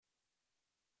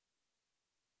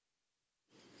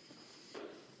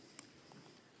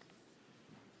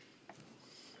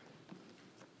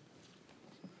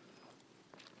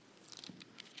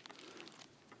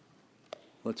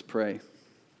Let's pray.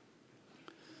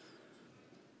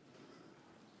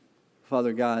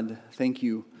 Father God, thank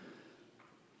you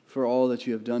for all that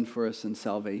you have done for us in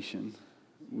salvation.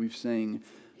 We've sang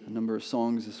a number of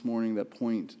songs this morning that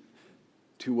point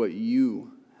to what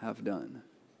you have done.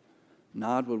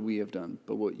 Not what we have done,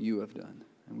 but what you have done.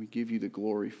 And we give you the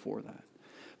glory for that.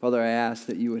 Father, I ask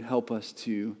that you would help us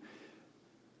to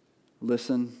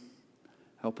listen,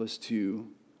 help us to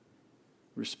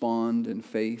respond in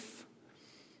faith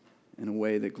in a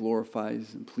way that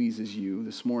glorifies and pleases you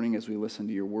this morning as we listen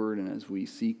to your word and as we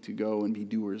seek to go and be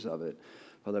doers of it.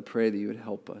 Father, I pray that you would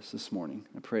help us this morning.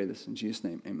 I pray this in Jesus'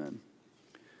 name, amen.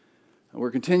 We're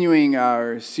continuing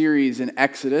our series in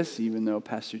Exodus, even though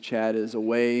Pastor Chad is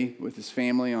away with his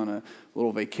family on a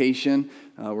little vacation.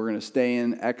 We're going to stay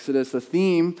in Exodus. The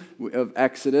theme of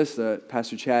Exodus that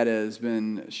Pastor Chad has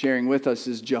been sharing with us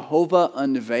is Jehovah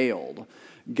unveiled,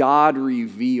 God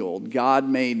revealed, God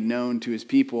made known to his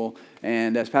people.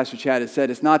 And as Pastor Chad has said,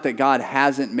 it's not that God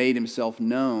hasn't made himself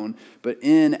known, but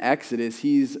in Exodus,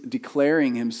 he's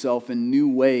declaring himself in new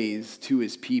ways to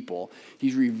his people.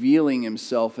 He's revealing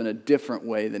himself in a different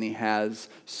way than he has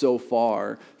so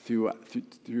far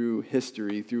through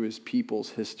history, through his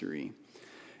people's history.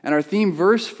 And our theme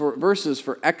verses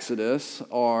for Exodus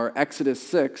are Exodus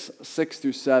 6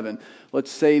 through 7.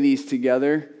 Let's say these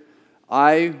together.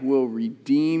 I will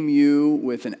redeem you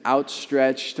with an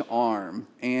outstretched arm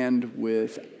and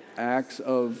with acts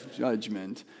of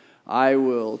judgment. I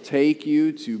will take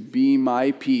you to be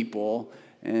my people,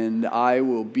 and I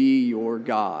will be your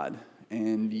God.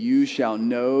 And you shall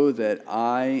know that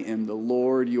I am the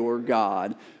Lord your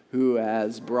God, who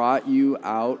has brought you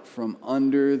out from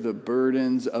under the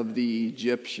burdens of the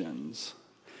Egyptians.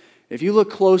 If you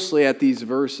look closely at these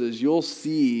verses, you'll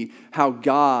see how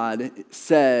God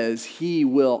says he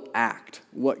will act,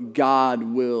 what God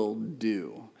will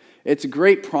do. It's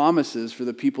great promises for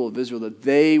the people of Israel that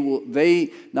they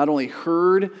not only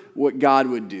heard what God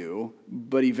would do,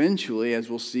 but eventually, as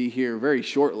we'll see here very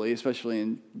shortly, especially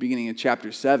in beginning of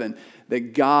chapter 7,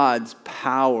 that God's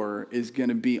power is going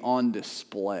to be on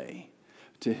display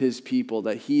to his people,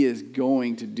 that he is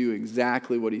going to do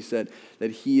exactly what he said,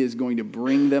 that he is going to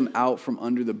bring them out from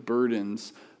under the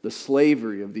burdens, the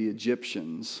slavery of the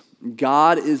Egyptians.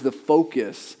 God is the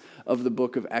focus of the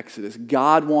book of Exodus.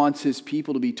 God wants his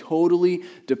people to be totally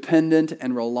dependent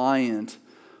and reliant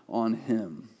on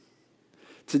him.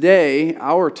 Today,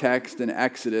 our text in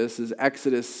Exodus is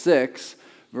Exodus 6,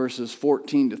 verses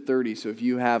 14 to 30. So if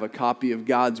you have a copy of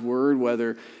God's Word,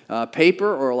 whether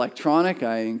paper or electronic,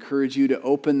 I encourage you to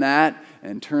open that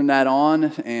and turn that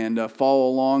on and follow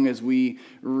along as we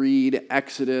read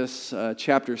Exodus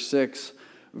chapter 6,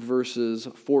 verses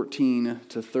 14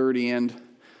 to 30. And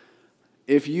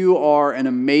if you are an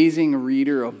amazing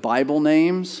reader of Bible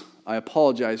names, I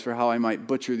apologize for how I might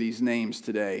butcher these names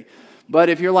today. But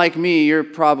if you're like me, you're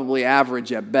probably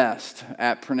average at best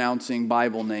at pronouncing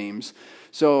Bible names.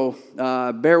 So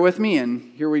bear with me,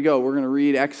 and here we go. We're going to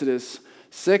read Exodus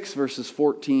 6, verses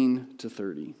 14 to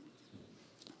 30.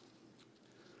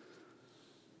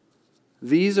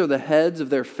 These are the heads of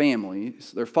their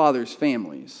families, their fathers'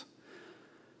 families.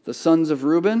 The sons of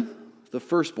Reuben, the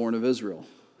firstborn of Israel.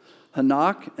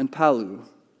 Hanok and Palu,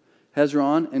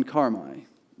 Hezron and Carmi.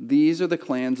 These are the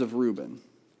clans of Reuben.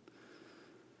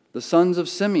 The sons of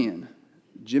Simeon,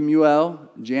 Jemuel,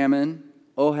 Jamin,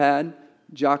 Ohad,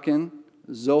 Jachin,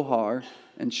 Zohar,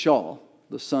 and Shaul,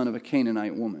 the son of a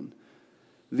Canaanite woman.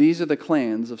 These are the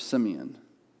clans of Simeon.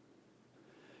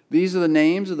 These are the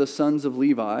names of the sons of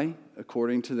Levi,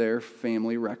 according to their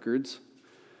family records: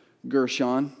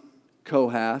 Gershon,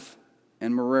 Kohath,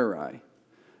 and Merari.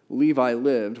 Levi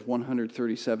lived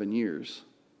 137 years.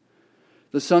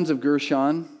 The sons of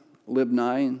Gershon,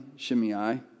 Libni and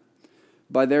Shimei,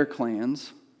 by their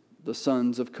clans. The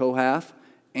sons of Kohath,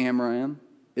 Amram,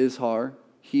 Izhar,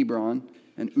 Hebron,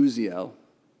 and Uzziel.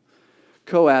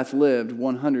 Kohath lived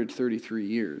 133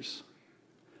 years.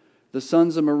 The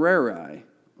sons of Merari,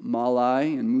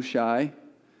 Malai and Mushai.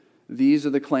 These are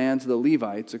the clans of the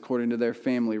Levites according to their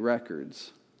family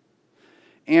records.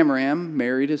 Amram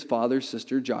married his father's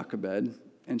sister Jochebed,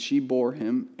 and she bore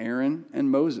him Aaron and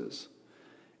Moses.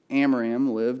 Amram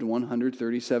lived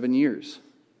 137 years.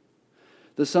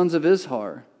 The sons of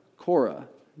Izhar, Korah,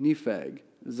 Nepheg,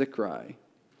 Zikri.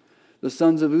 The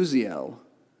sons of Uzziel,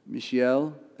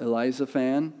 Mishael,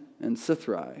 Elizaphan, and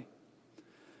Sithri.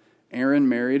 Aaron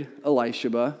married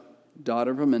Elisheba,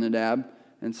 daughter of Amminadab,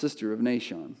 and sister of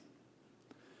Nahshon.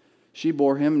 She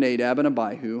bore him Nadab and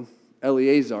Abihu,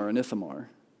 Eleazar and Ithamar.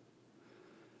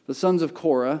 The sons of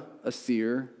Korah,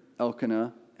 Asir,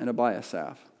 Elkanah, and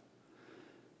Abiasaph.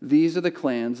 These are the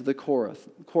clans of the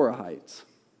Korahites.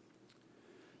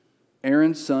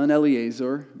 Aaron's son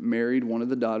Eleazar married one of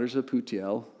the daughters of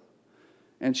Putiel,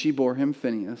 and she bore him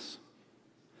Phinehas.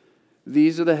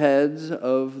 These are the heads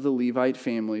of the Levite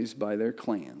families by their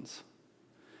clans.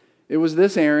 It was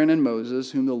this Aaron and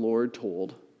Moses whom the Lord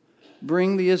told,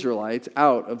 "Bring the Israelites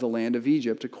out of the land of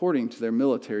Egypt according to their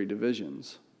military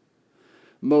divisions."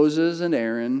 Moses and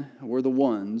Aaron were the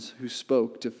ones who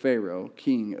spoke to Pharaoh,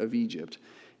 king of Egypt,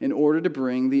 in order to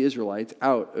bring the Israelites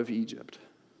out of Egypt.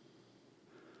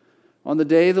 On the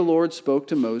day the Lord spoke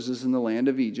to Moses in the land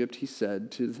of Egypt, he said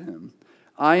to him,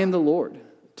 "I am the Lord.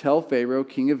 Tell Pharaoh,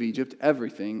 king of Egypt,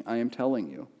 everything I am telling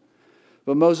you."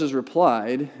 But Moses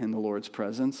replied in the Lord's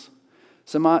presence,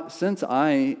 "Since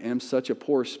I am such a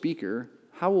poor speaker,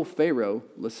 how will Pharaoh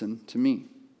listen to me?"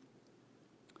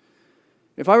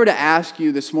 If I were to ask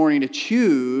you this morning to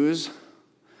choose,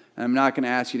 and I'm not going to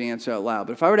ask you to answer out loud,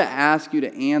 but if I were to ask you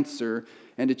to answer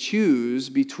and to choose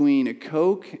between a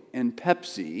Coke and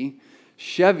Pepsi,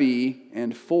 Chevy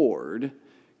and Ford,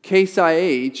 Case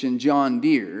IH and John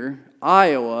Deere,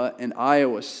 Iowa and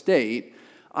Iowa State,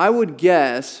 I would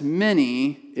guess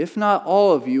many, if not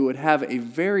all of you, would have a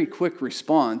very quick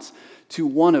response to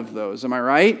one of those. Am I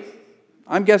right?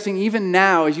 I'm guessing even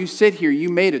now, as you sit here, you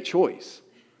made a choice.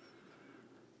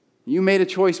 You made a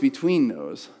choice between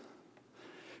those.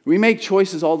 We make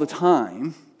choices all the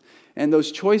time, and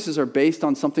those choices are based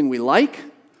on something we like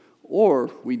or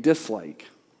we dislike.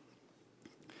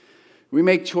 We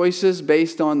make choices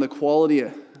based on the quality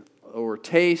or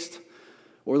taste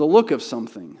or the look of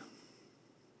something.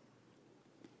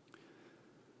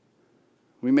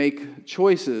 We make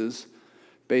choices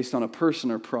based on a person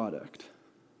or product.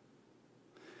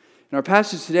 In our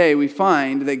passage today, we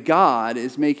find that God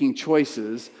is making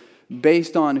choices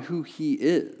based on who He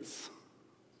is,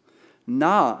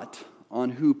 not on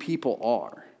who people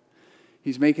are.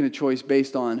 He's making a choice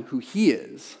based on who He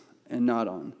is and not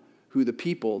on who the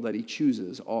people that He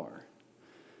chooses are.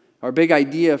 Our big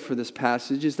idea for this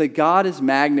passage is that God is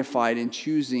magnified in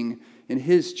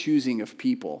His choosing of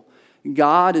people.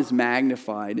 God is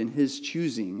magnified in His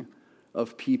choosing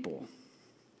of people.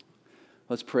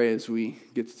 Let's pray as we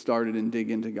get started and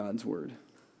dig into God's Word.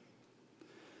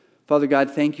 Father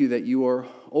God, thank you that you are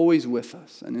always with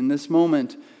us. And in this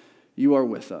moment, you are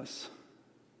with us.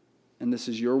 And this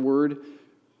is your word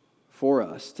for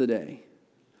us today.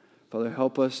 Father,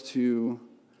 help us to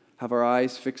have our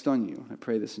eyes fixed on you. I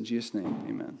pray this in Jesus' name.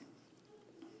 Amen.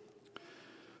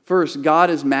 First, God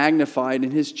is magnified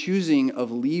in His choosing of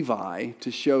Levi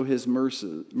to show His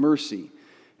mercy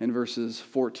in verses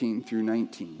 14 through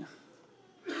 19.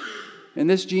 In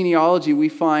this genealogy, we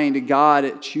find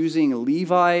God choosing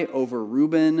Levi over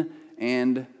Reuben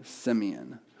and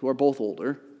Simeon, who are both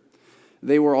older.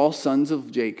 They were all sons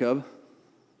of Jacob.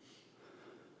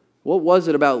 What was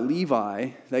it about Levi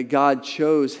that God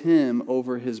chose him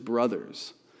over his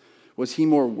brothers? Was he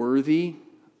more worthy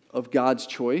of God's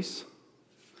choice?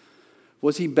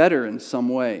 Was he better in some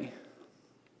way?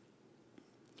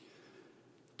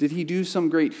 Did he do some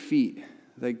great feat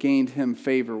that gained him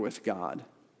favor with God?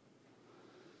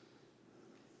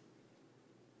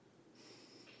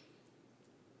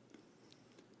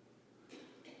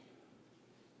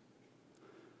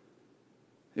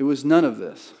 It was none of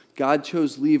this. God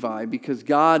chose Levi because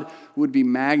God would be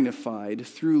magnified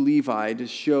through Levi to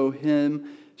show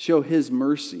His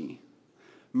mercy.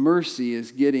 Mercy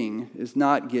is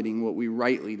not getting what we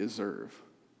rightly deserve.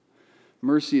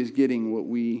 Mercy is not getting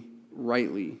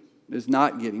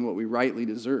what we rightly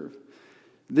deserve.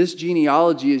 This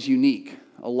genealogy is unique.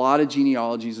 A lot of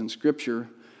genealogies in Scripture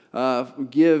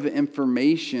give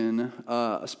information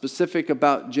specific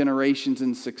about generations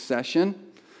in succession.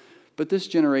 But this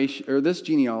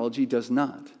genealogy does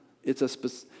not.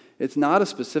 It's not a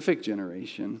specific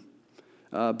generation,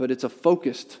 but it's a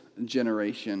focused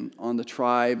generation on the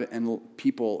tribe and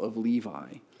people of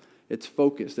Levi. It's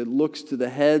focused. It looks to the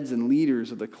heads and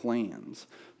leaders of the clans.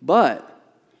 But,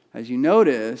 as you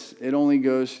notice, it only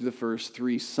goes through the first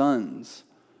three sons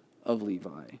of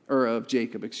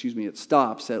Jacob. It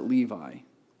stops at Levi.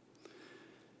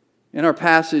 In our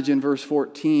passage in verse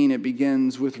 14, it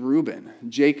begins with Reuben,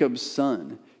 Jacob's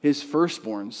son, his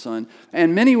firstborn son.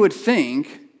 And many would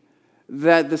think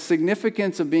that the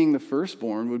significance of being the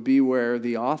firstborn would be where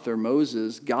the author,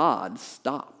 Moses, God,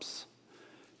 stops.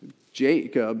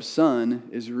 Jacob's son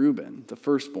is Reuben, the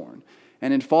firstborn.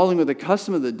 And in following with the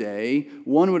custom of the day,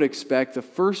 one would expect the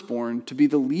firstborn to be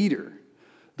the leader,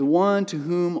 the one to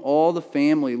whom all the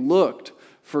family looked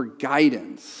for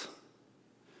guidance,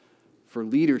 for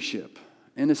leadership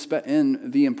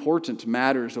in the important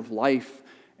matters of life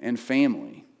and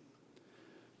family.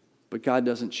 But God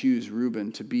doesn't choose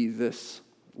Reuben to be this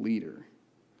leader.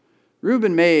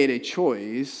 Reuben made a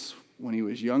choice when he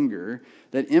was younger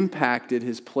that impacted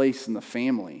his place in the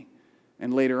family.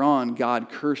 And later on, God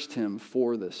cursed him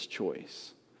for this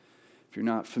choice. If you're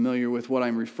not familiar with what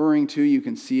I'm referring to, you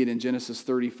can see it in Genesis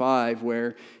 35,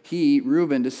 where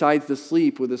Reuben, decides to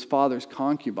sleep with his father's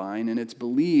concubine, and it's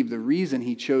believed the reason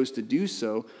he chose to do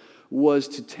so was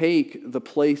to take the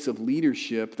place of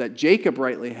leadership that Jacob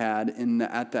rightly had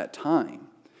at that time.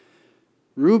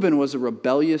 Reuben was a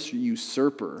rebellious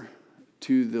usurper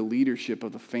to the leadership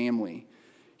of the family.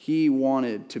 He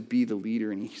wanted to be the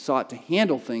leader, and he sought to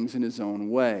handle things in his own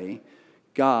way.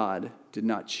 God did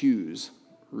not choose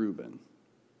Reuben.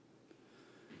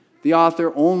 The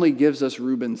author only gives us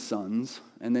Reuben's sons,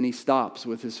 and then he stops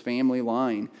with his family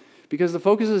line, because the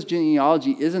focus of his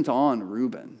genealogy isn't on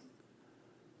Reuben.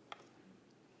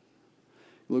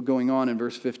 Going on in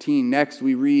verse 15, next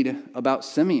we read about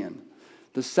Simeon,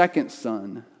 the second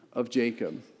son of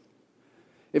Jacob.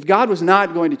 If God was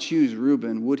not going to choose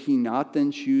Reuben, would he not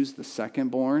then choose the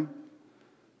second-born?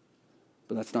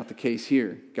 But that's not the case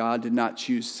here. God did not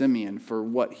choose Simeon for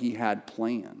what he had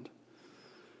planned.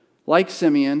 Like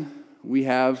Reuben,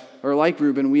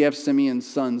 we have Simeon's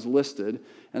sons listed,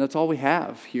 and that's all we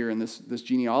have here in this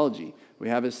genealogy. We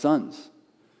have his sons.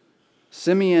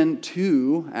 Simeon,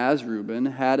 too, as Reuben,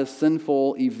 had a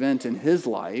sinful event in his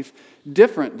life,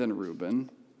 different than Reuben,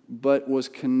 but was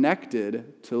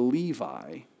connected to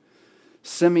Levi.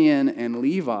 Simeon and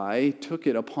Levi took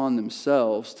it upon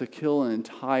themselves to kill an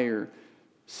entire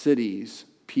city's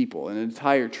people, an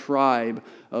entire tribe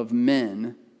of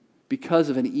men, because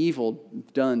of an evil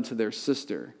done to their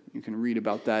sister. You can read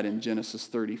about that in Genesis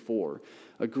 34.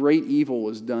 A great evil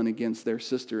was done against their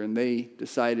sister, and they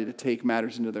decided to take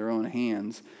matters into their own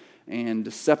hands and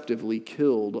deceptively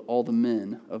killed all the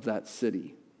men of that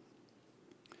city.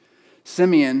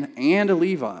 Simeon and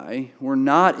Levi were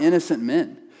not innocent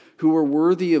men who were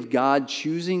worthy of God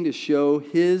choosing to show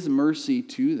his mercy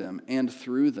to them and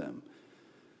through them.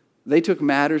 They took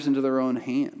matters into their own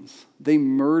hands. They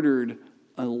murdered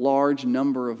a large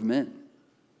number of men.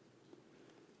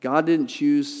 God didn't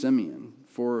choose Simeon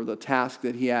for the task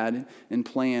that he had in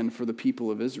plan for the people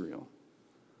of Israel.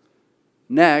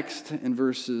 Next, in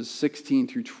verses 16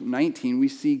 through 19, we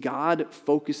see God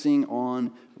focusing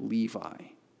on Levi.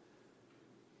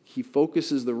 He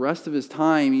focuses the rest of his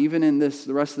time, even in the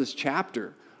rest of this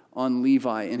chapter, on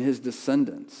Levi and his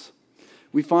descendants.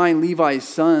 We find Levi's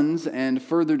sons and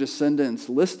further descendants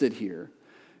listed here.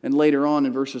 And later on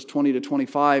in verses 20 to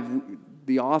 25,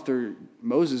 the author,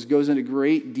 Moses, goes into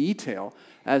great detail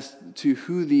as to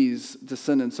who these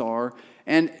descendants are.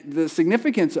 And the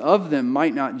significance of them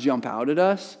might not jump out at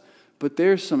us, but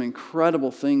there's some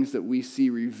incredible things that we see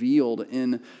revealed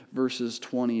in verses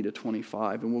 20 to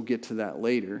 25, and we'll get to that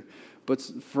later. But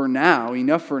for now,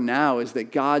 enough for now, is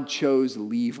that God chose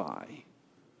Levi.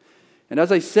 And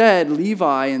as I said,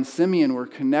 Levi and Simeon were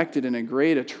connected in a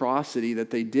great atrocity that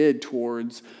they did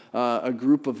towards a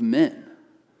group of men.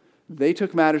 They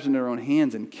took matters in their own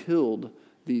hands and killed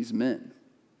these men.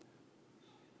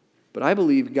 But I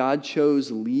believe God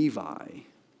chose Levi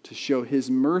to show his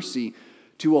mercy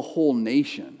to a whole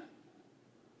nation.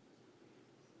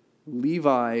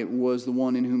 Levi was the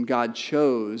one in whom God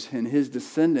chose and his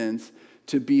descendants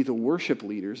to be the worship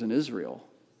leaders in Israel.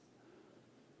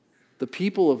 The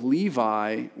people of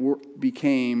Levi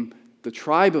became the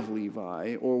tribe of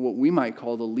Levi, or what we might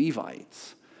call the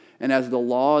Levites. And as the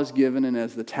law is given and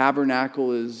as the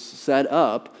tabernacle is set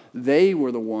up, they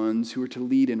were the ones who were to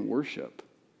lead in worship.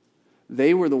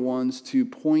 They were the ones to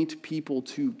point people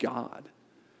to God.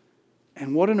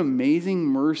 And what an amazing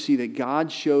mercy that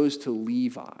God shows to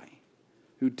Levi,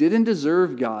 who didn't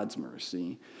deserve God's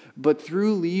mercy, but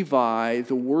through Levi,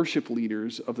 the worship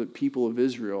leaders of the people of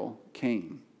Israel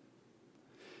came.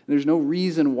 There's no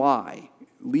reason why.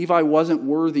 Levi wasn't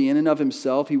worthy in and of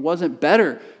himself. He wasn't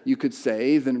better, you could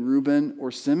say, than Reuben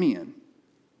or Simeon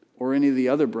or any of the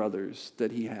other brothers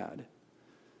that he had.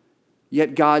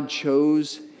 Yet God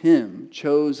chose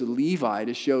Levi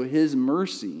to show his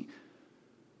mercy.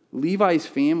 Levi's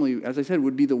family, as I said,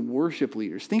 would be the worship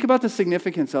leaders. Think about the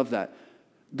significance of that.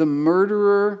 The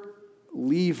murderer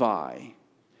Levi,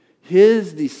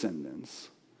 his descendants,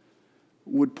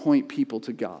 would point people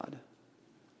to God,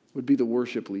 would be the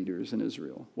worship leaders in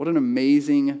Israel. What an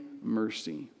amazing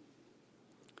mercy.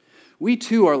 We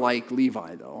too are like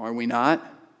Levi, though, are we not?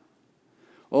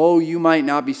 Oh, you might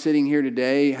not be sitting here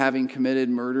today having committed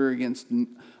murder against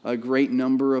a great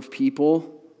number of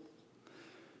people,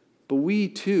 but we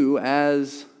too,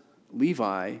 as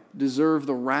Levi, deserve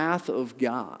the wrath of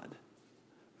God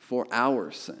for our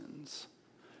sins.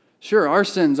 Sure, our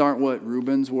sins aren't what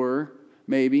Reuben's were,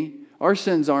 maybe. Our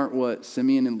sins aren't what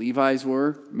Simeon and Levi's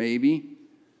were, maybe.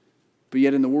 But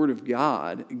yet in the Word of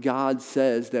God, God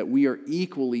says that we are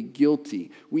equally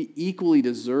guilty. We equally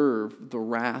deserve the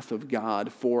wrath of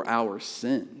God for our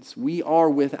sins. We are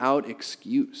without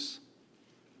excuse.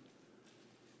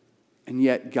 And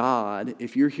yet God,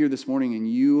 if you're here this morning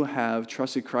and you have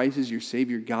trusted Christ as your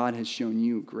Savior, God has shown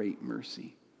you great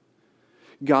mercy.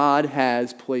 God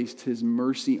has placed His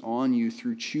mercy on you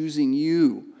through choosing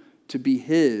you to be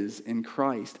His in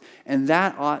Christ. And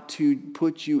that ought to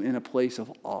put you in a place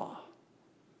of awe.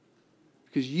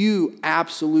 Because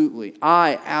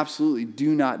I absolutely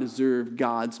do not deserve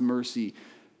God's mercy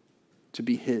to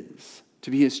be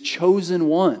His chosen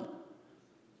one,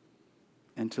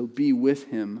 and to be with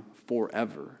Him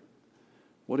forever.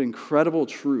 What incredible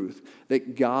truth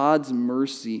that God's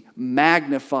mercy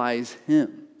magnifies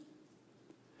Him.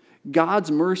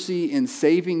 God's mercy in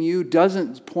saving you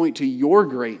doesn't point to your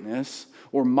greatness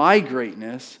or my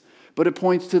greatness, but it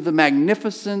points to the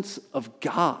magnificence of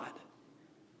God.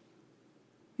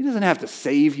 He doesn't have to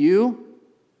save you.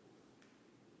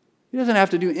 He doesn't have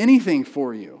to do anything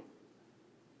for you.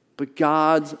 But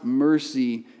God's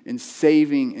mercy in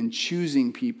saving and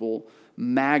choosing people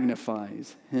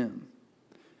magnifies Him.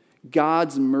 God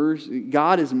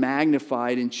is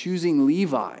magnified in choosing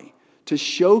Levi to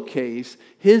showcase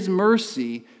His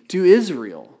mercy to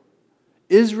Israel.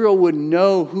 Israel would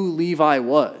know who Levi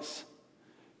was.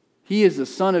 He is the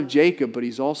son of Jacob, but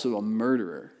he's also a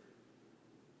murderer.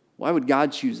 Why would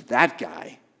God choose that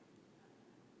guy?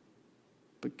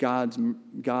 But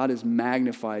God is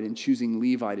magnified in choosing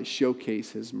Levi to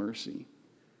showcase His mercy.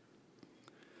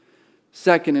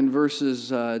 Second, in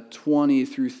verses 20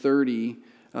 through 30,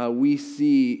 we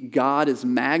see God is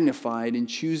magnified in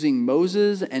choosing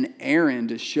Moses and Aaron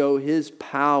to show His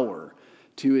power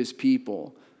to His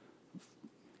people.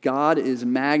 God is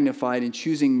magnified in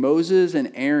choosing Moses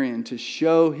and Aaron to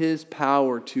show His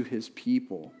power to His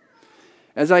people.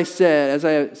 As I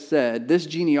said, this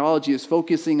genealogy is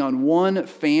focusing on one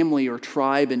family or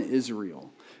tribe in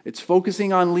Israel. It's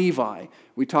focusing on Levi.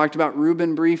 We talked about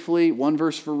Reuben briefly, one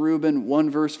verse for Reuben, one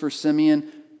verse for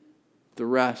Simeon, the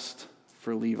rest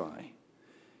for Levi.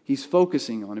 He's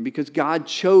focusing on it because God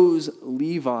chose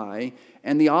Levi,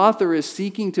 and the author is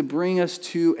seeking to bring us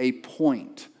to a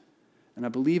point. And I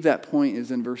believe that point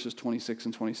is in verses 26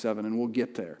 and 27, and we'll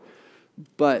get there.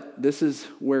 But this is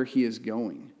where he is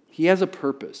going. He has a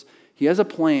purpose. He has a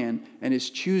plan, and His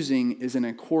choosing is in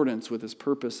accordance with His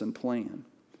purpose and plan.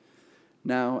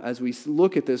 Now, as we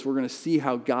look at this, we're going to see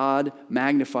how God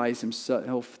magnifies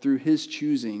Himself through His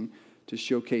choosing to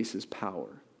showcase His power.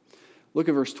 Look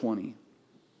at verse 20.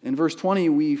 In verse 20,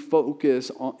 we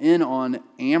focus in on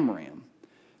Amram.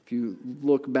 If you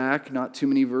look back not too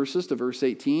many verses to verse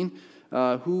 18,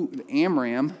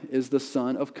 Amram is the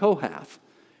son of Kohath,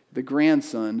 the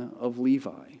grandson of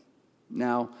Levi.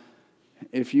 Now,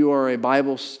 if you are a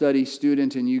Bible study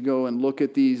student and you go and look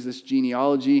at this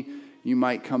genealogy, you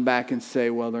might come back and say,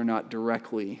 well, they're not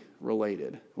directly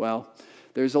related. Well,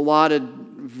 there's a lot of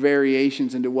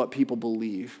variations into what people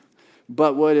believe.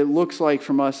 But what it looks like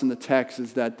from us in the text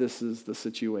is that this is the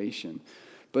situation.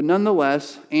 But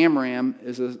nonetheless, Amram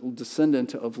is a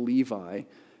descendant of Levi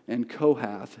and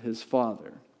Kohath, his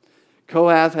father.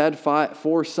 Kohath had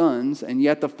 4 sons, and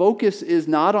yet the focus is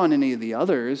not on any of the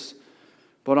others,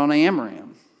 but on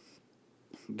Amram.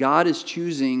 God is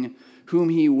choosing whom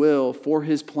He will for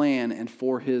His plan and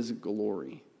for His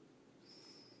glory.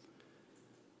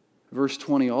 Verse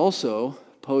 20 also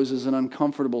poses an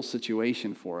uncomfortable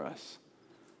situation for us.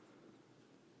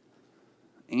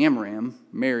 Amram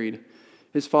married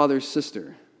his father's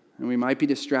sister, and we might be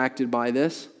distracted by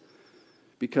this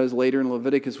because later in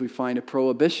Leviticus we find a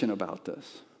prohibition about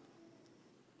this.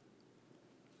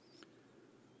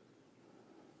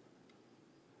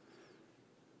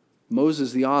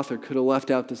 Moses, the author, could have left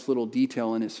out this little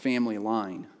detail in his family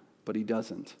line, but he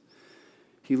doesn't.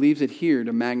 He leaves it here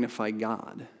to magnify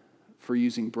God for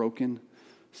using broken,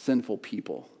 sinful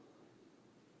people.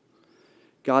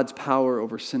 God's power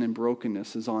over sin and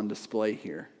brokenness is on display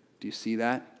here. Do you see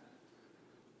that?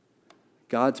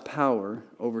 God's power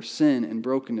over sin and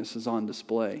brokenness is on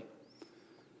display.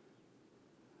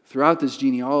 Throughout this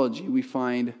genealogy, we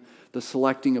find the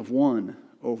selecting of one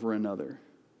over another.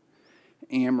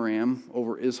 Amram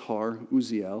over Izhar,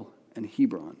 Uzziel, and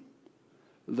Hebron.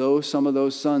 Though some of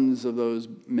those sons of those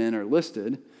men are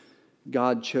listed,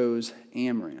 God chose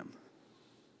Amram.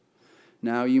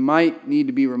 Now, you might need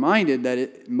to be reminded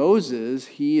that Moses,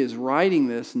 he is writing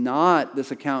this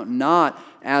account not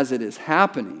as it is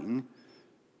happening,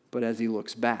 but as he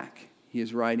looks back. He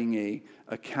is writing an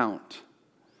account,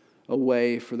 a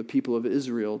way for the people of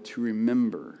Israel to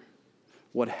remember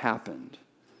what happened.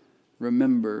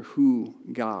 Remember who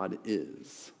God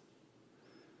is.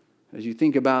 As you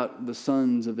think about the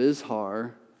sons of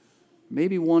Izhar,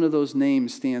 maybe one of those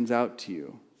names stands out to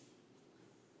you.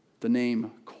 The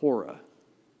name Korah.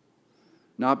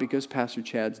 Not because Pastor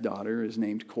Chad's daughter is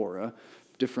named Korah,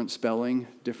 different spelling,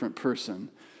 different person,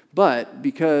 but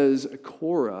because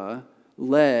Korah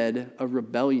led a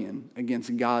rebellion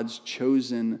against God's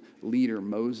chosen leader,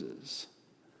 Moses.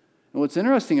 And what's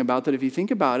interesting about that, if you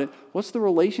think about it, what's the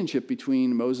relationship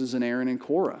between Moses and Aaron and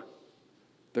Korah?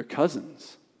 They're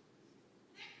cousins.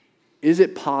 Is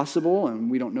it possible, and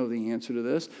we don't know the answer to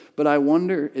this, but I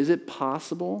wonder, is it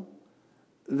possible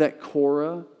that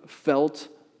Korah felt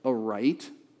a right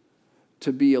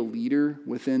to be a leader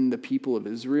within the people of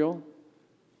Israel?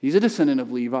 He's a descendant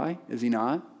of Levi, is he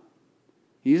not?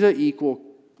 He's an equal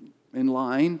in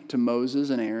line to Moses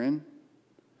and Aaron.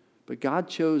 But God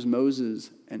chose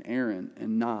Moses and Aaron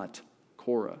and not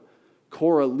Korah.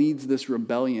 Korah leads this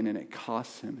rebellion and it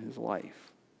costs him his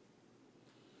life.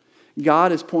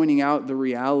 God is pointing out the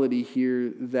reality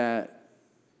here that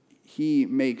he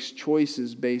makes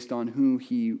choices based on who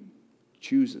he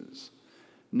chooses.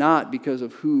 Not because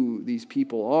of who these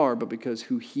people are, but because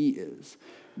who he is.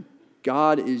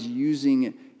 God is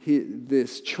using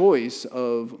this choice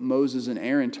of Moses and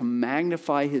Aaron to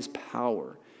magnify his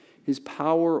power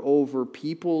over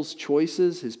people's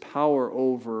choices, his power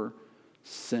over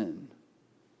sin.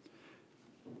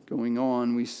 Going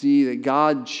on, we see that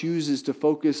God chooses to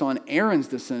focus on Aaron's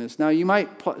descendants. Now, you might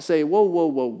say,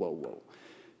 whoa.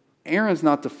 Aaron's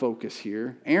not the focus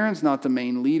here. Aaron's not the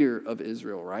main leader of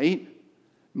Israel, right?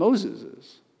 Moses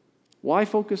is. Why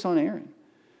focus on Aaron?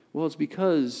 Well, it's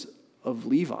because of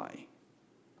Levi.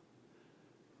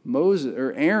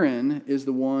 Aaron is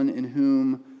the one in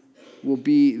whom will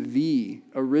be the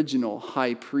original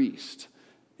high priest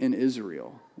in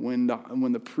Israel. When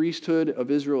the priesthood of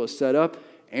Israel is set up,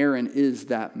 Aaron is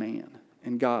that man.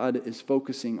 And God is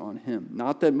focusing on him.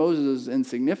 Not that Moses is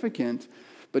insignificant,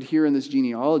 but here in this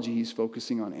genealogy, he's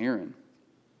focusing on Aaron.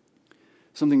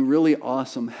 Something really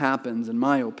awesome happens, in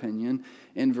my opinion,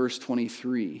 in verse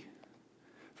 23.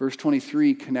 Verse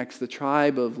 23 connects the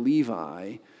tribe of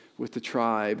Levi with the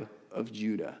tribe of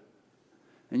Judah.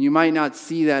 And you might not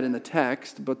see that in the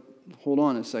text, but hold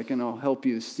on a second, I'll help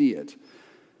you see it.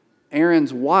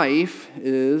 Aaron's wife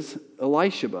is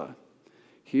Elisheba.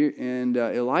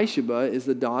 Elisheba is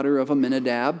the daughter of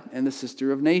Amminadab and the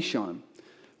sister of Nahshon.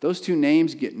 Those two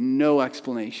names get no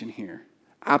explanation here.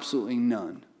 Absolutely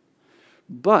none.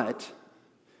 But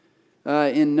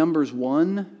in Numbers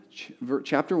 1,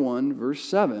 chapter 1, verse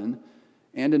 7,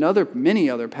 and in many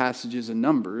other passages in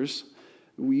Numbers,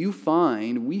 we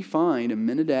find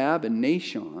Amminadab and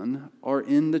Nahshon are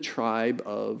in the tribe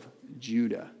of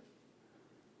Judah.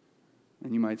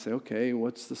 And you might say, okay,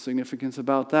 what's the significance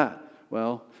about that?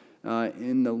 Well,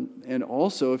 and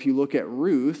also if you look at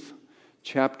Ruth,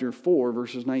 chapter 4,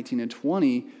 verses 19 and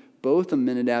 20, both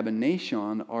Amminadab and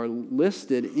Nahshon are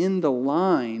listed in the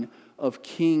line of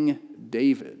King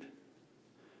David,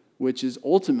 which is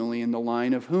ultimately in the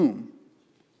line of whom?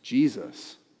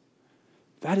 Jesus.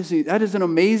 That is an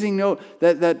amazing note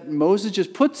that Moses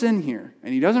just puts in here,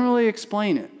 and he doesn't really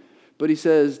explain it, but he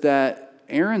says that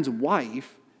Aaron's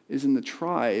wife is in the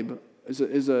tribe,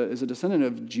 is a descendant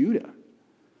of Judah.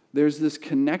 There's this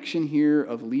connection here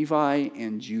of Levi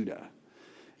and Judah.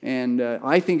 And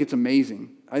I think it's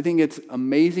amazing. I think it's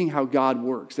amazing how God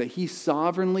works, that he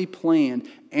sovereignly planned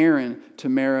Aaron to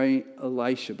marry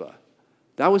Elisheba.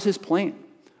 That was his plan.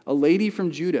 A lady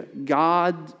from Judah.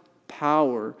 God's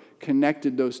power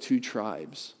connected those two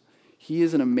tribes. He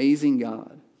is an amazing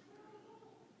God.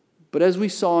 But as we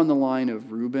saw in the line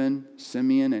of Reuben,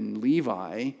 Simeon, and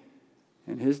Levi,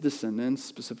 and his descendants,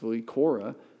 specifically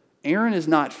Korah, Aaron is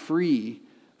not free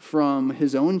from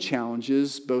his own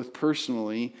challenges, both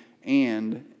personally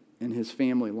and in his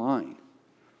family line.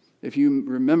 If you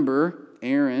remember,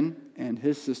 Aaron and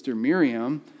his sister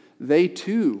Miriam, they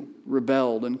too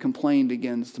rebelled and complained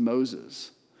against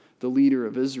Moses, the leader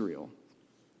of Israel.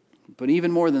 But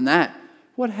even more than that,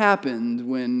 what happened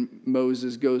when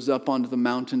Moses goes up onto the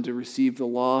mountain to receive the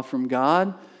law from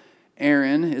God?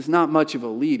 Aaron is not much of a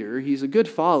leader. He's a good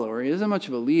follower. He isn't much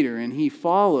of a leader, and he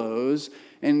follows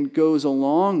and goes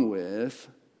along with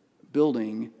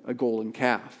building a golden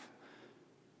calf.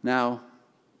 Now,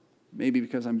 maybe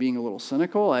because I'm being a little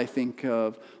cynical, I think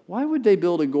of, why would they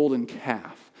build a golden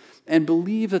calf and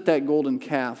believe that golden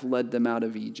calf led them out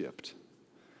of Egypt?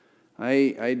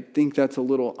 I think that's a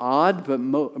little odd,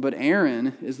 but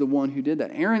Aaron is the one who did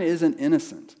that. Aaron isn't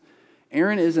innocent.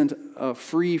 Aaron isn't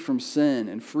free from sin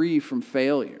and free from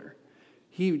failure.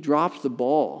 He dropped the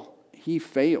ball. He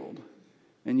failed.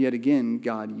 And yet again,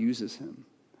 God uses him.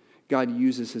 God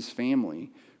uses his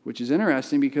family, which is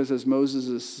interesting because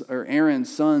as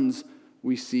Aaron's sons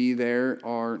we see there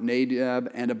are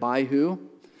Nadab and Abihu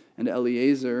and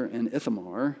Eleazar and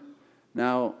Ithamar.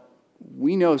 Now,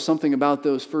 we know something about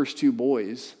those first two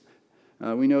boys.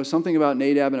 We know something about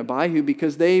Nadab and Abihu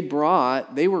because they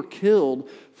were killed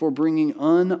for bringing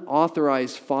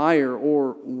unauthorized fire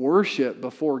or worship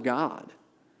before God.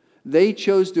 They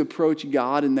chose to approach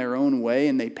God in their own way,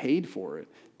 and they paid for it.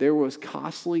 There was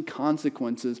costly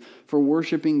consequences for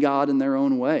worshiping God in their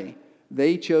own way.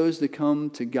 They chose to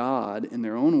come to God in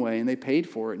their own way, and they paid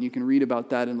for it. And you can read about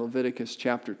that in Leviticus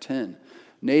chapter 10.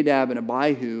 Nadab and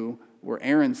Abihu were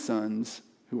Aaron's sons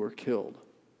who were killed.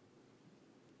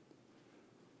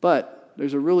 But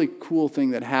there's a really cool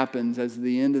thing that happens as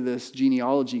the end of this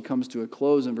genealogy comes to a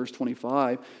close in verse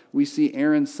 25. We see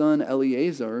Aaron's son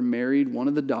Eleazar married one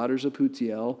of the daughters of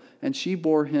Putiel, and she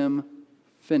bore him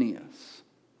Phinehas.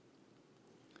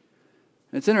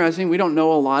 It's interesting, we don't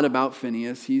know a lot about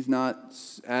Phinehas. He's not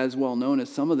as well known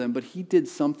as some of them, but he did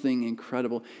something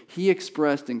incredible. He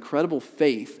expressed incredible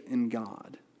faith in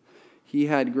God. He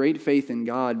had great faith in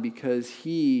God because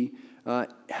he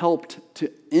helped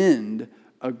to end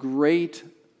a great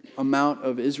amount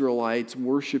of Israelites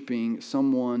worshiping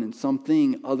someone and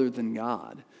something other than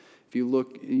God. If you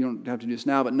look, you don't have to do this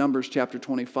now, but Numbers chapter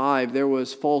 25, there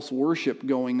was false worship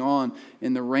going on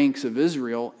in the ranks of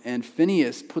Israel, and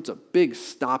Phinehas puts a big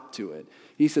stop to it.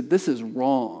 He said, this is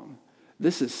wrong.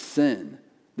 This is sin.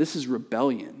 This is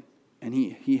rebellion. And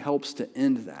he helps to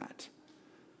end that.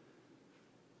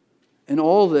 In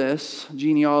all this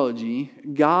genealogy,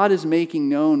 God is making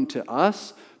known to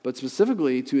us, but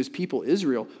specifically to his people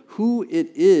Israel, who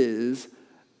it is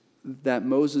that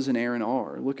Moses and Aaron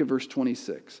are. Look at verse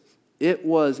 26. It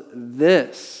was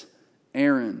this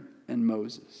Aaron and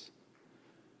Moses.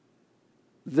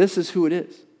 This is who it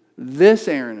is. This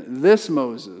Aaron, this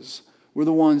Moses were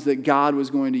the ones that God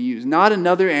was going to use. Not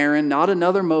another Aaron, not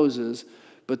another Moses,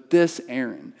 but this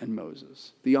Aaron and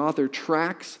Moses. The author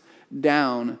tracks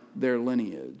down their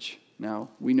lineage. Now,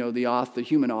 we know the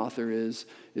human author is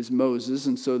Moses,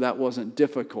 and so that wasn't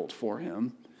difficult for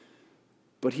him.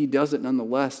 But he does it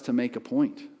nonetheless to make a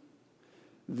point.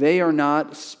 They are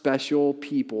not special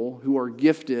people who are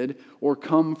gifted or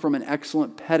come from an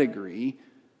excellent pedigree.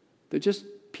 They're just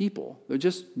people. They're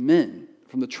just men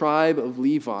from the tribe of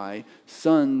Levi,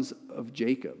 sons of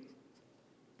Jacob.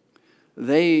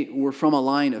 They were from a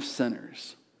line of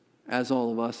sinners, as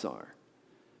all of us are.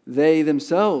 They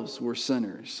themselves were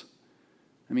sinners.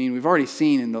 I mean, we've already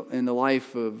seen in the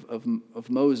life of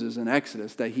Moses in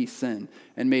Exodus that he sinned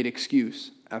and made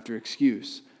excuse after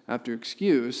excuse after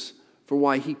excuse for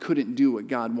why he couldn't do what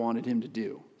God wanted him to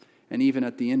do. And even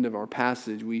at the end of our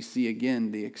passage, we see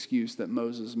again the excuse that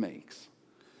Moses makes.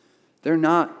 They're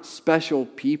not special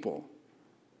people,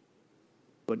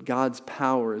 but God's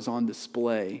power is on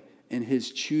display in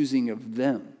his choosing of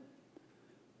them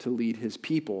to lead his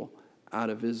people out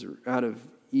of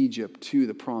Egypt to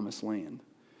the promised land.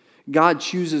 God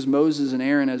chooses Moses and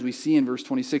Aaron, as we see in verse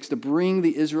 26, to bring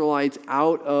the Israelites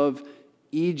out of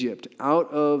Egypt, out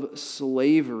of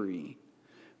slavery.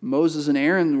 Moses and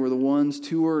Aaron were the ones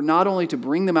who were not only to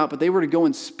bring them out, but they were to go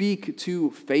and speak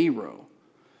to Pharaoh.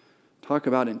 Talk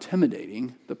about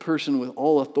intimidating. The person with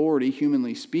all authority,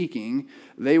 humanly speaking,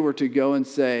 they were to go and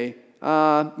say,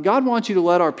 God wants you to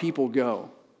let our people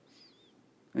go.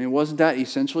 I mean, wasn't that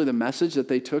essentially the message that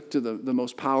they took to the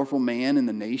most powerful man in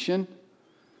the nation?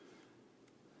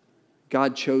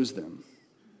 God chose them.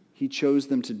 He chose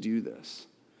them to do this.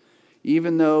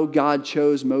 Even though God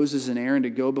chose Moses and Aaron to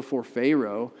go before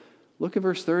Pharaoh, look at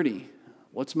verse 30.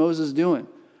 What's Moses doing?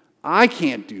 I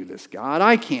can't do this, God.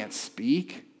 I can't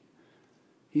speak.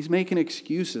 He's making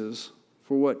excuses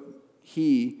for what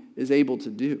he is able to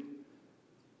do.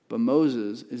 But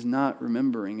Moses is not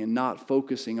remembering and not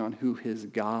focusing on who his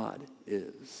God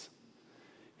is.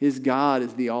 His God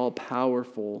is the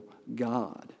all-powerful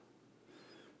God.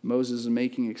 Moses is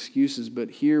making excuses, but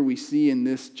here we see in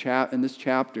this chapter,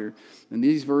 in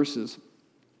these verses,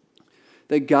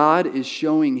 that God is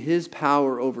showing his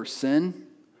power over sin,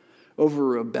 over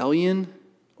rebellion,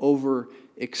 over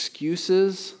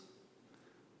excuses.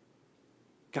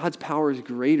 God's power is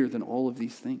greater than all of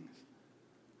these things.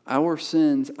 Our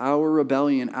sins, our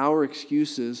rebellion, our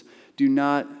excuses do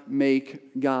not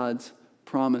make God's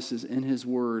promises in his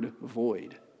word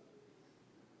void.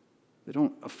 They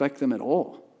don't affect them at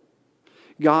all.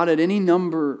 God had any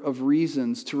number of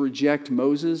reasons to reject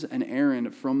Moses and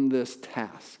Aaron from this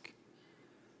task.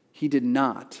 He did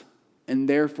not, and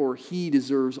therefore he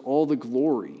deserves all the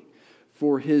glory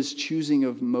for his choosing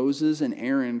of Moses and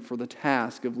Aaron for the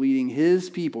task of leading his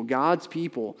people, God's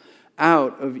people,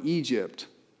 out of Egypt.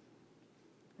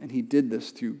 And he did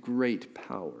this through great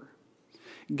power.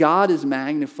 God is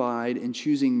magnified in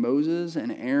choosing Moses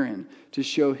and Aaron to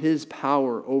show his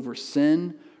power over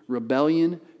sin,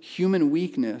 rebellion, human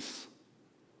weakness,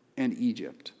 and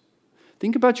Egypt.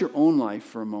 Think about your own life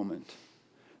for a moment.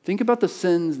 Think about the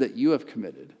sins that you have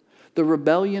committed, the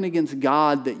rebellion against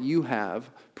God that you have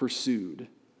pursued,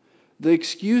 the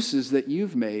excuses that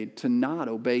you've made to not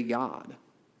obey God.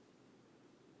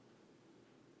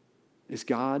 Is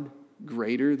God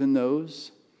greater than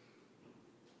those?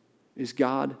 Is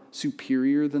God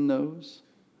superior than those?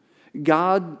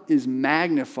 God is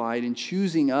magnified in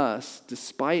choosing us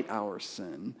despite our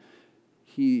sin.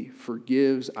 He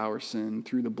forgives our sin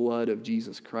through the blood of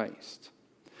Jesus Christ.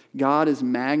 God is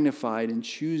magnified in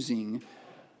choosing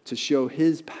to show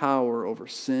his power over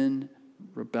sin,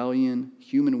 rebellion,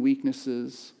 human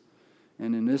weaknesses,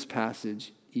 and in this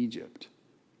passage, Egypt.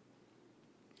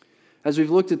 As we've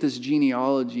looked at this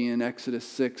genealogy in Exodus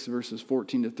 6, verses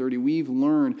 14 to 30, we've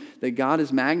learned that God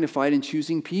is magnified in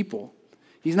choosing people.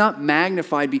 He's not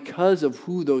magnified because of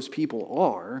who those people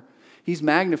are. He's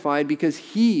magnified because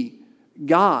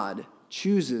God,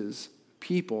 chooses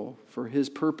people for his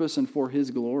purpose and for his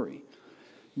glory.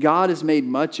 God is made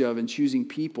much of in choosing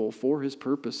people for his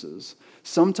purposes.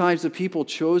 Sometimes the people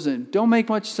chosen don't make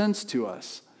much sense to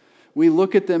us. We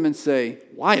look at them and say,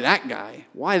 why that guy?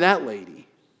 Why that lady?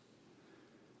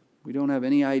 We don't have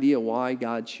any idea why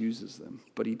God chooses them,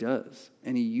 but he does,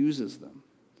 and he uses them.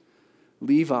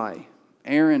 Levi,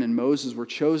 Aaron, and Moses were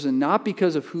chosen not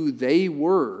because of who they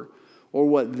were or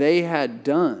what they had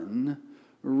done.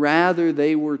 Rather,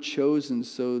 they were chosen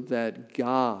so that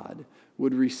God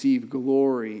would receive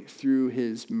glory through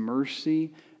his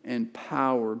mercy and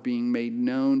power being made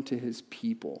known to his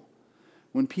people.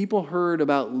 When people heard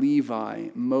about Levi,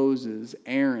 Moses,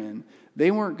 Aaron, they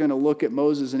weren't going to look at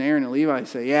Moses and Aaron and Levi and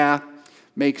say, yeah,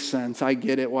 makes sense. I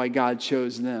get it why God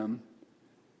chose them.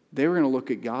 They were going to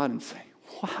look at God and say,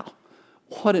 wow,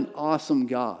 what an awesome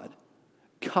God.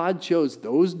 God chose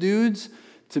those dudes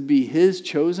to be his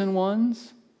chosen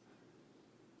ones.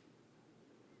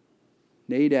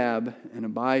 Nadab and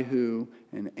Abihu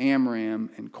and Amram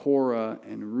and Korah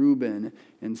and Reuben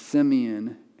and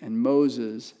Simeon and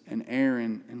Moses and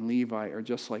Aaron and Levi are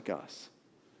just like us.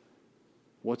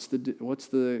 What's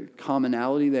the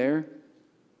commonality there?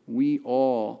 We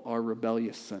all are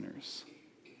rebellious sinners.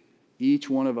 Each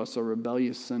one of us are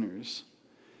rebellious sinners.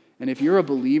 And if you're a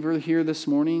believer here this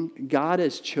morning, God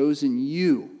has chosen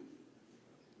you.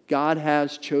 God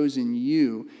has chosen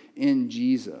you in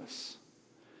Jesus.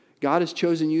 God has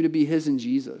chosen you to be his in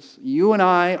Jesus. You and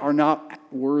I are not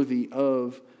worthy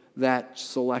of that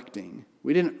selecting.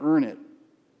 We didn't earn it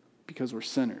because we're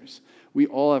sinners. We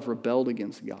all have rebelled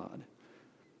against God.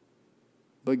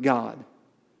 But God,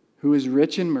 who is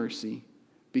rich in mercy,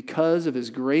 because of his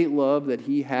great love that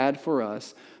he had for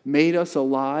us, made us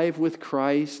alive with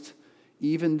Christ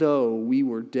even though we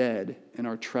were dead in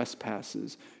our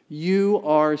trespasses. You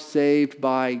are saved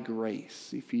by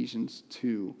grace, Ephesians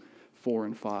 2, 4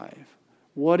 and 5.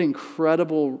 What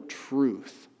incredible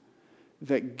truth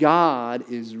that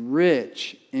God is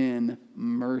rich in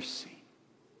mercy.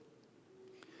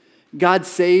 God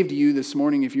saved you this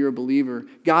morning if you're a believer.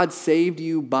 God saved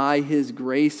you by his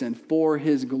grace and for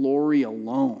his glory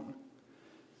alone.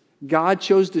 God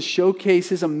chose to showcase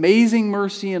his amazing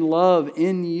mercy and love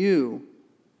in you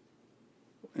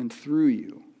and through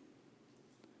you.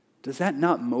 Does that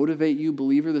not motivate you,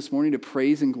 believer, this morning to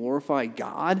praise and glorify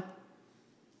God?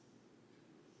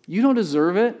 You don't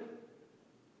deserve it.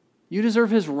 You deserve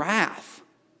his wrath.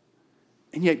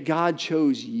 And yet God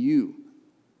chose you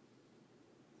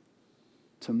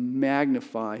to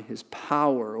magnify his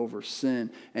power over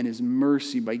sin and his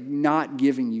mercy by not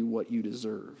giving you what you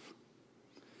deserve.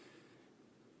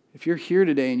 If you're here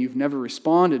today and you've never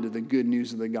responded to the good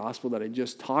news of the gospel that I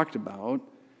just talked about,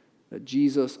 that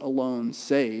Jesus alone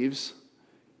saves,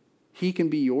 he can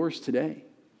be yours today.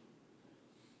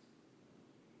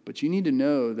 But you need to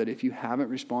know that if you haven't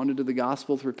responded to the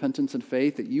gospel with repentance and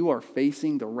faith, that you are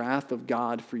facing the wrath of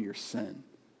God for your sin.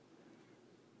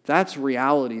 That's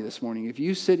reality this morning. If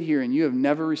you sit here and you have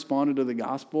never responded to the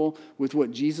gospel with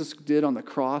what Jesus did on the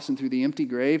cross and through the empty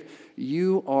grave,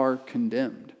 you are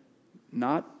condemned.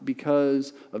 Not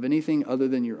because of anything other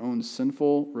than your own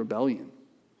sinful rebellion.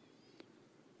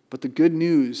 But the good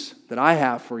news that I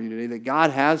have for you today, that God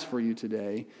has for you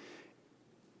today,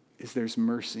 is there's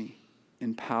mercy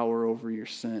and power over your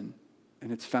sin.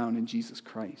 And it's found in Jesus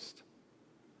Christ.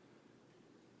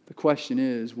 The question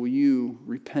is, will you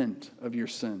repent of your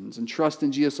sins and trust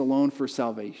in Jesus alone for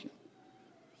salvation?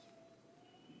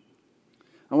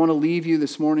 I want to leave you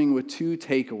this morning with two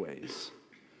takeaways.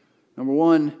 Number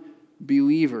one,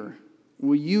 believer,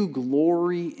 will you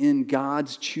glory in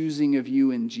God's choosing of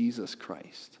you in Jesus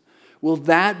Christ? Will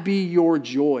that be your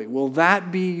joy? Will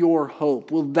that be your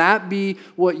hope? Will that be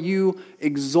what you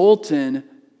exult in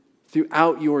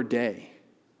throughout your day?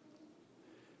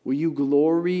 Will you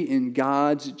glory in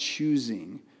God's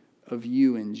choosing of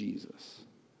you in Jesus?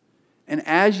 And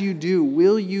as you do,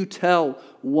 will you tell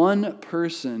one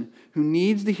person who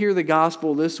needs to hear the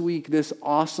gospel this week this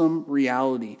awesome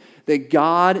reality that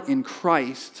God in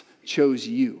Christ chose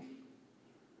you?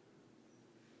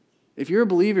 If you're a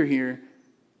believer here,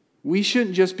 we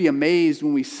shouldn't just be amazed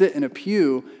when we sit in a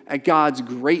pew at God's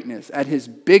greatness, at His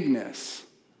bigness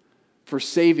for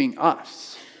saving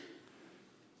us.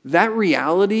 That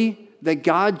reality that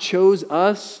God chose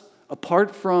us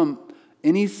apart from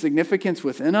any significance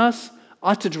within us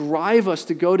ought to drive us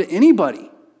to go to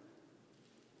anybody,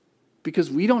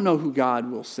 because we don't know who God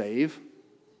will save.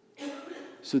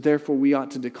 So therefore we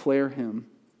ought to declare Him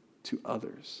to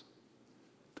others.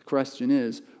 The question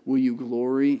is, will you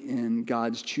glory in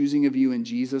God's choosing of you in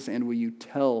Jesus, and will you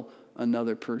tell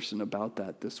another person about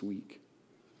that this week?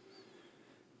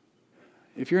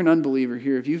 If you're an unbeliever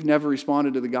here, if you've never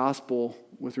responded to the gospel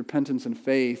with repentance and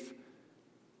faith,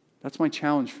 that's my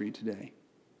challenge for you today.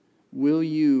 Will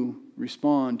you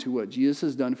respond to what Jesus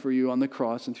has done for you on the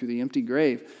cross and through the empty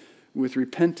grave with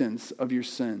repentance of your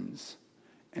sins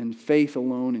and faith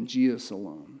alone in Jesus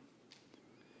alone?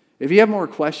 If you have more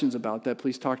questions about that,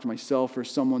 please talk to myself or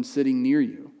someone sitting near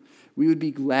you. We would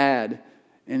be glad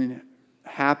and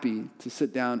happy to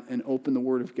sit down and open the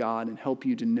Word of God and help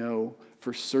you to know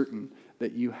for certain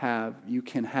that you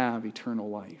can have eternal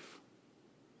life.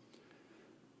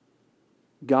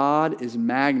 God is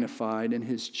magnified in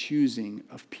His choosing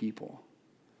of people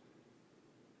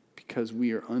because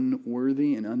we are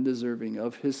unworthy and undeserving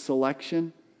of His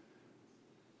selection,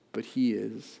 but He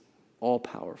is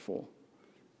all-powerful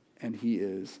and He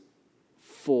is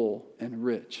full and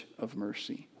rich of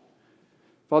mercy.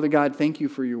 Father God, thank you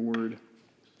for your word.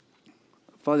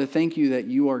 Father, thank you that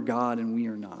you are God and we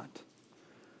are not.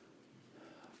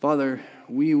 Father,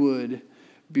 we would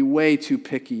be way too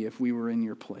picky if we were in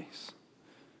your place.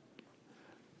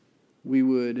 We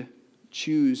would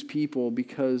choose people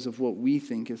because of what we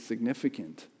think is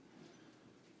significant.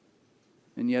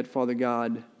 And yet, Father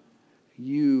God,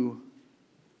 you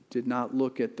did not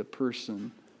look at the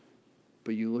person,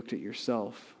 but you looked at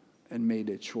yourself and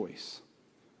made a choice.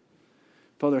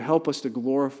 Father, help us to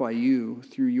glorify you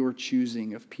through your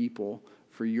choosing of people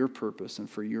for your purpose and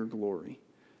for your glory.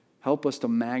 Help us to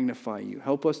magnify you.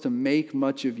 Help us to make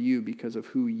much of you because of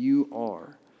who you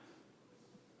are.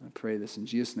 I pray this in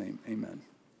Jesus' name. Amen.